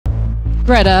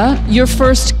Greta, your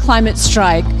first climate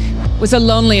strike was a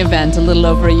lonely event a little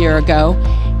over a year ago,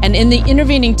 and in the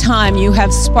intervening time, you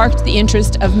have sparked the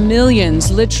interest of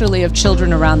millions, literally, of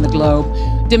children around the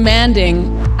globe,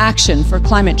 demanding action for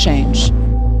climate change.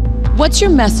 What's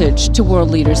your message to world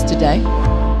leaders today?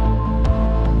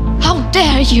 How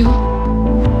dare you!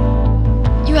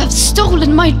 You have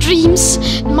stolen my dreams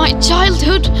and my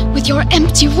childhood with your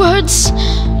empty words,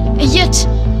 and yet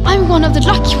I'm one of the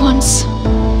lucky ones.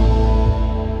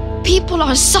 People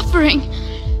are suffering,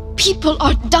 people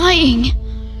are dying,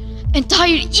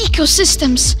 entire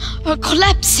ecosystems are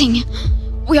collapsing.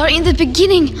 We are in the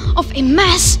beginning of a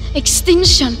mass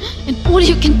extinction, and all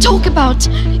you can talk about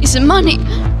is money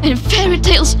and fairy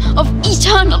tales of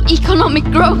eternal economic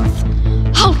growth.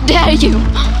 How dare you!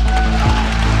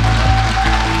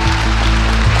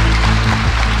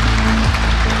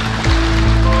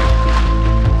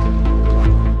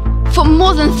 For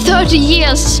more than 30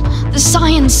 years, the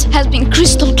science has been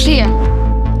crystal clear.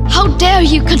 How dare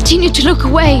you continue to look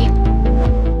away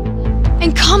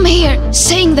and come here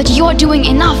saying that you're doing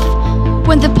enough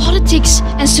when the politics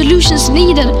and solutions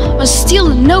needed are still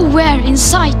nowhere in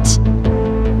sight.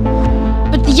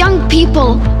 But the young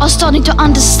people are starting to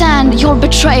understand your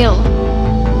betrayal.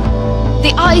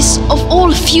 The eyes of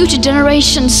all future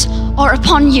generations are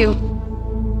upon you.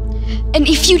 And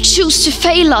if you choose to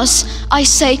fail us, I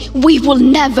say we will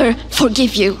never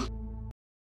forgive you.